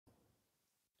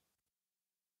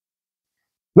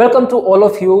Welcome to all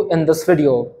of you in this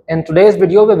video. In today's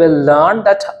video, we will learn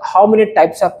that how many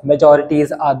types of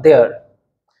majorities are there.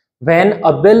 When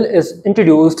a bill is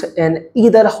introduced in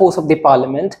either house of the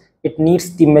parliament, it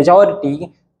needs the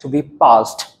majority to be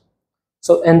passed.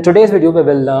 So in today's video, we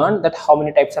will learn that how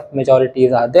many types of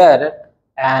majorities are there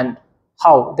and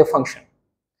how they function.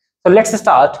 So let's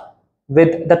start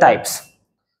with the types.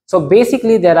 So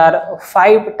basically there are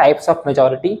 5 types of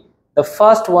majority. The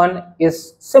first one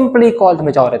is simply called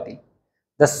majority.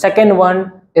 The second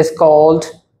one is called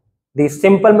the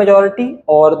simple majority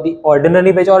or the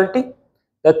ordinary majority.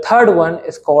 The third one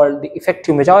is called the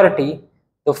effective majority.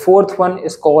 The fourth one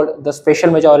is called the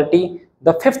special majority.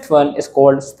 The fifth one is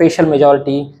called special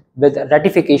majority with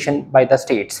ratification by the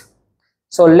states.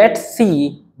 So let's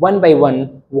see one by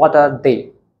one what are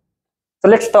they. So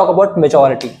let's talk about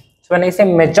majority. So when I say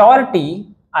majority,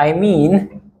 I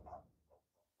mean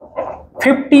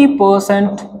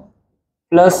 50%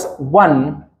 plus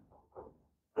 1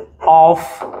 of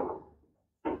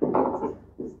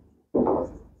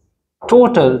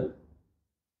total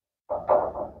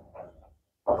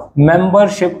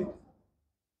membership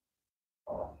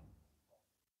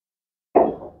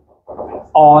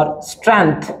or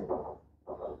strength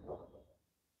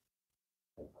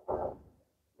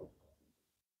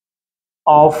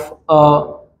of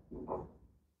a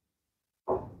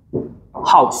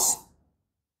house.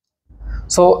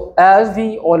 So as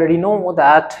we already know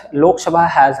that Lok Sabha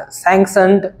has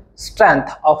sanctioned strength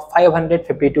of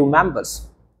 552 members.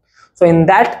 So in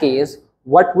that case,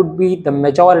 what would be the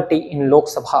majority in Lok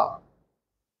Sabha?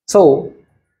 So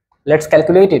let's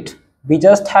calculate it. We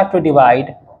just have to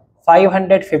divide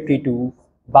 552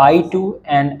 by 2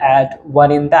 and add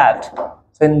 1 in that.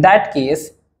 So in that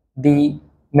case, the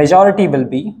majority will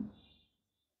be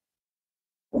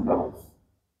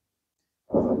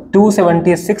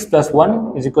 276 plus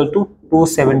 1 is equal to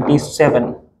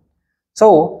 277.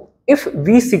 So if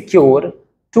we secure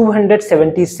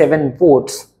 277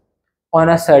 votes on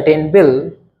a certain bill,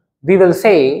 we will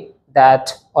say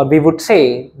that, or we would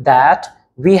say that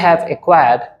we have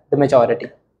acquired the majority.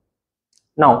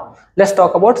 Now let's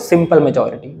talk about simple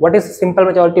majority. What is simple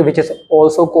majority, which is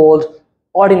also called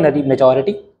ordinary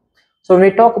majority? So when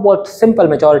we talk about simple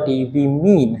majority, we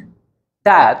mean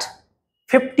that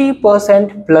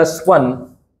 50% plus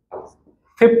 1,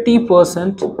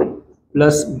 50%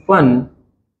 plus 1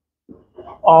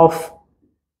 of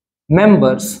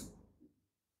members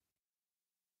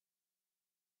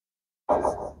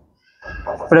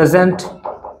present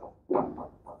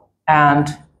and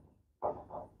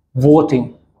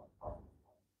voting.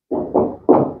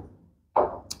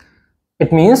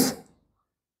 It means,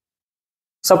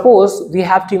 suppose we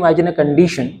have to imagine a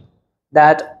condition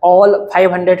that all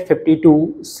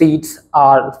 552 seats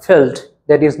are filled.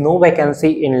 There is no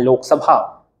vacancy in Lok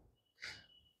Sabha.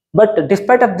 But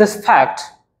despite of this fact,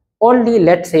 only,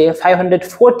 let's say,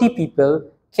 540 people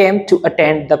came to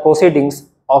attend the proceedings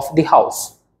of the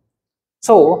House.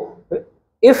 So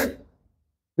if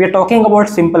we are talking about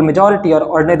simple majority or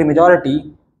ordinary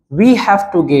majority, we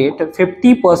have to get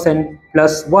 50%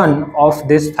 plus 1 of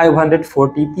this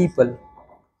 540 people.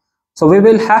 So we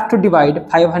will have to divide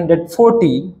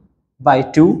 540 by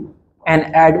 2 and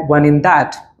add 1 in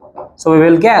that. So we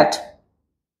will get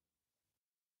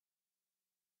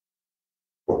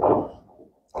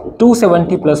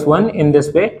 270 plus 1, in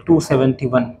this way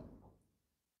 271.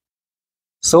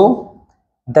 So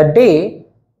the day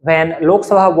when Lok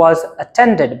Sabha was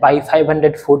attended by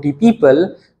 540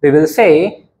 people, we will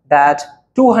say that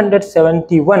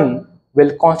 271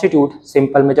 will constitute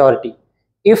simple majority.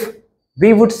 If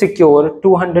we would secure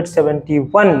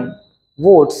 271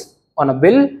 votes on a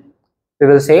bill, we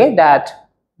will say that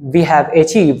we have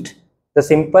achieved the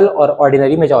simple or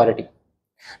ordinary majority.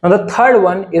 Now the third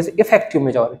one is effective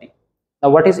majority. Now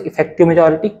what is effective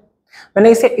majority? When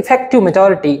I say effective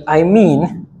majority, I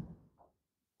mean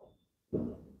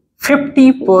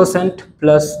 50%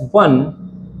 plus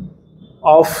 1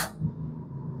 of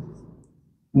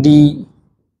the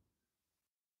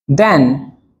then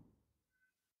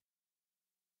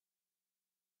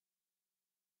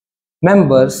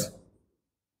members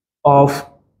of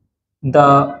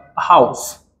the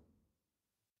House.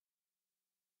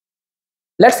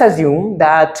 Let's assume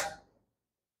that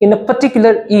in a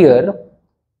particular year,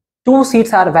 2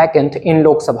 seats are vacant in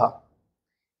Lok Sabha,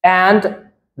 and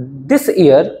this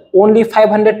year only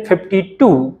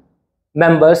 552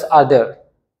 members are there.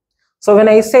 So when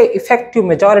I say effective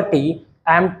majority,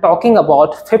 I am talking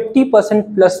about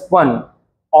 50% plus 1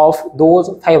 of those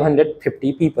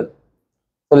 550 people.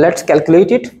 So let's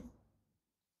calculate it.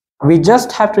 We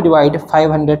just have to divide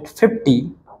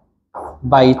 550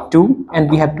 by 2 and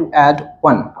we have to add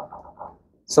 1.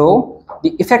 So the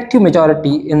effective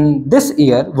majority in this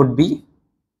year would be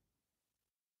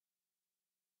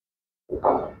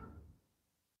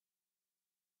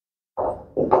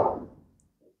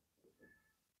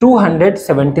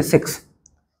 276.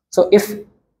 So if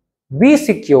we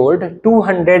secured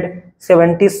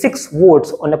 276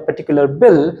 votes on a particular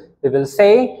bill, we will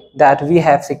say that we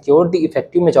have secured the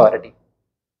effective majority.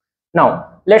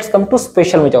 Now let's come to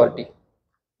special majority.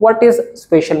 What is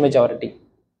special majority?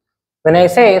 When I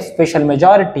say special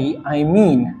majority, I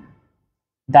mean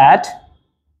that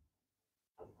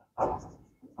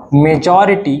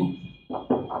majority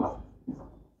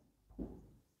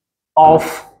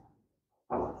of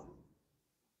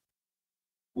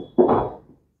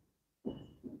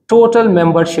total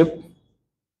membership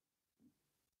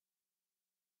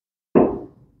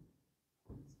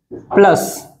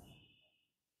plus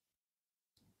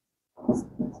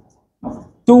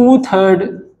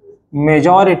 2/3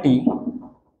 majority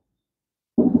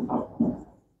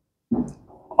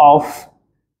of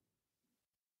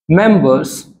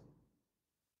members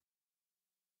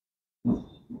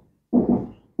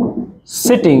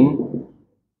sitting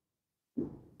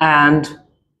and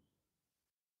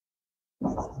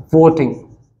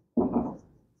voting.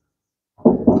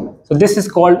 So this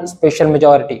is called special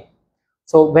majority.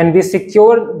 So when we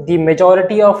secure the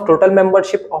majority of total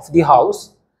membership of the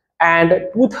house and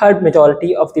 2/3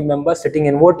 majority of the members sitting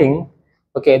and voting,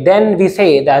 okay, then we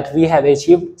say that we have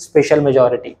achieved special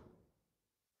majority.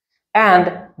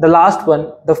 And the last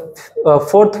one, the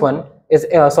fourth one is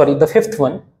the fifth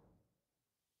one.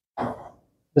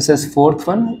 This is fourth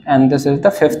one and this is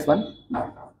the fifth one.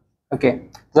 Okay,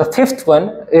 the fifth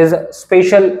one is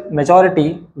special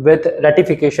majority with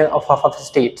ratification of half of the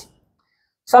states.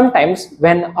 Sometimes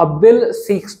when a bill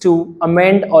seeks to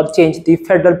amend or change the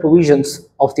federal provisions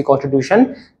of the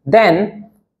constitution, then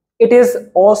it is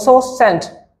also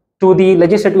sent to the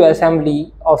legislative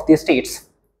assembly of the states.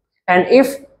 And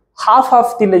if half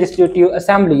of the legislative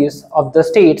assemblies of the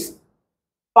states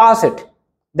pass it,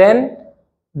 then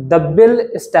the bill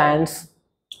stands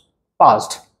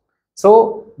passed.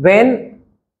 So when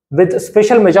with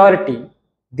special majority,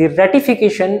 the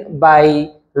ratification by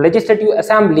legislative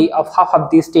assembly of half of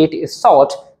the state is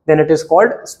sought, then it is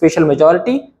called special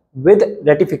majority with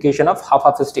ratification of half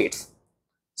of the states.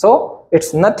 So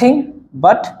it's nothing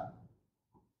but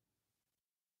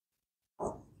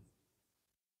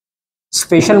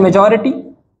special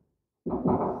majority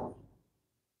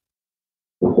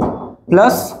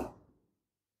plus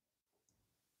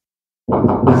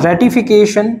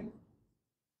ratification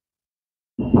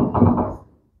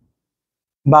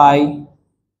by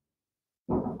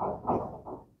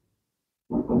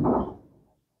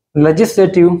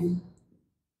legislative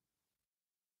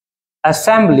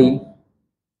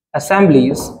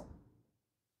assemblies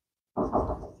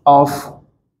of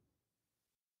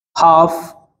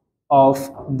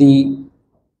half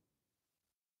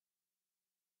of the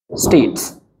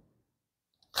states.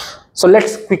 So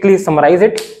let's quickly summarize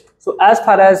it. So as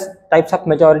far as types of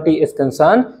majority is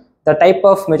concerned, the type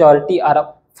of majority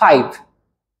are 5.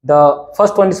 The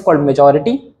first one is called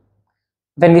majority.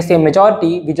 When we say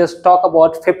majority, we just talk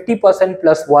about 50%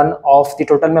 plus 1 of the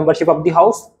total membership of the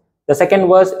house. The second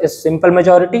verse is simple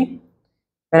majority.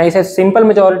 When I say simple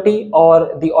majority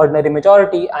or the ordinary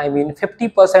majority, I mean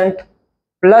 50%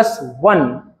 plus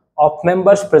 1 of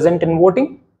members present in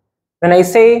voting. When I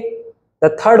say the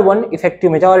third one,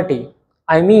 effective majority,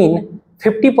 I mean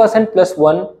 50% plus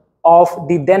 1 of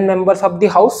the then members of the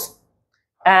house.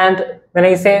 And when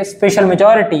I say special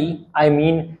majority, I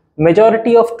mean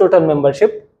majority of total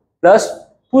membership plus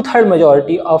 2/3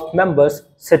 majority of members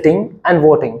sitting and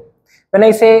voting. When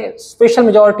I say special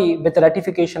majority with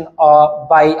ratification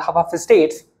by half of the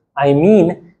states, I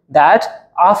mean that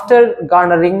after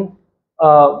garnering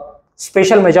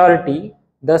special majority,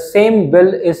 the same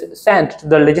bill is sent to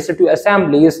the legislative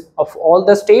assemblies of all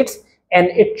the states and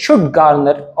it should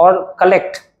garner or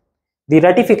collect the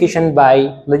ratification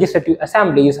by legislative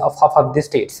assemblies of half of the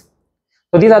states.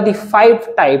 So these are the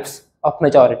 5 types of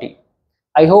majority.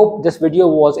 I hope this video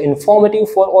was informative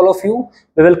for all of you.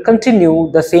 We will continue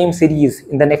the same series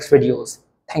in the next videos.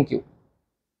 Thank you.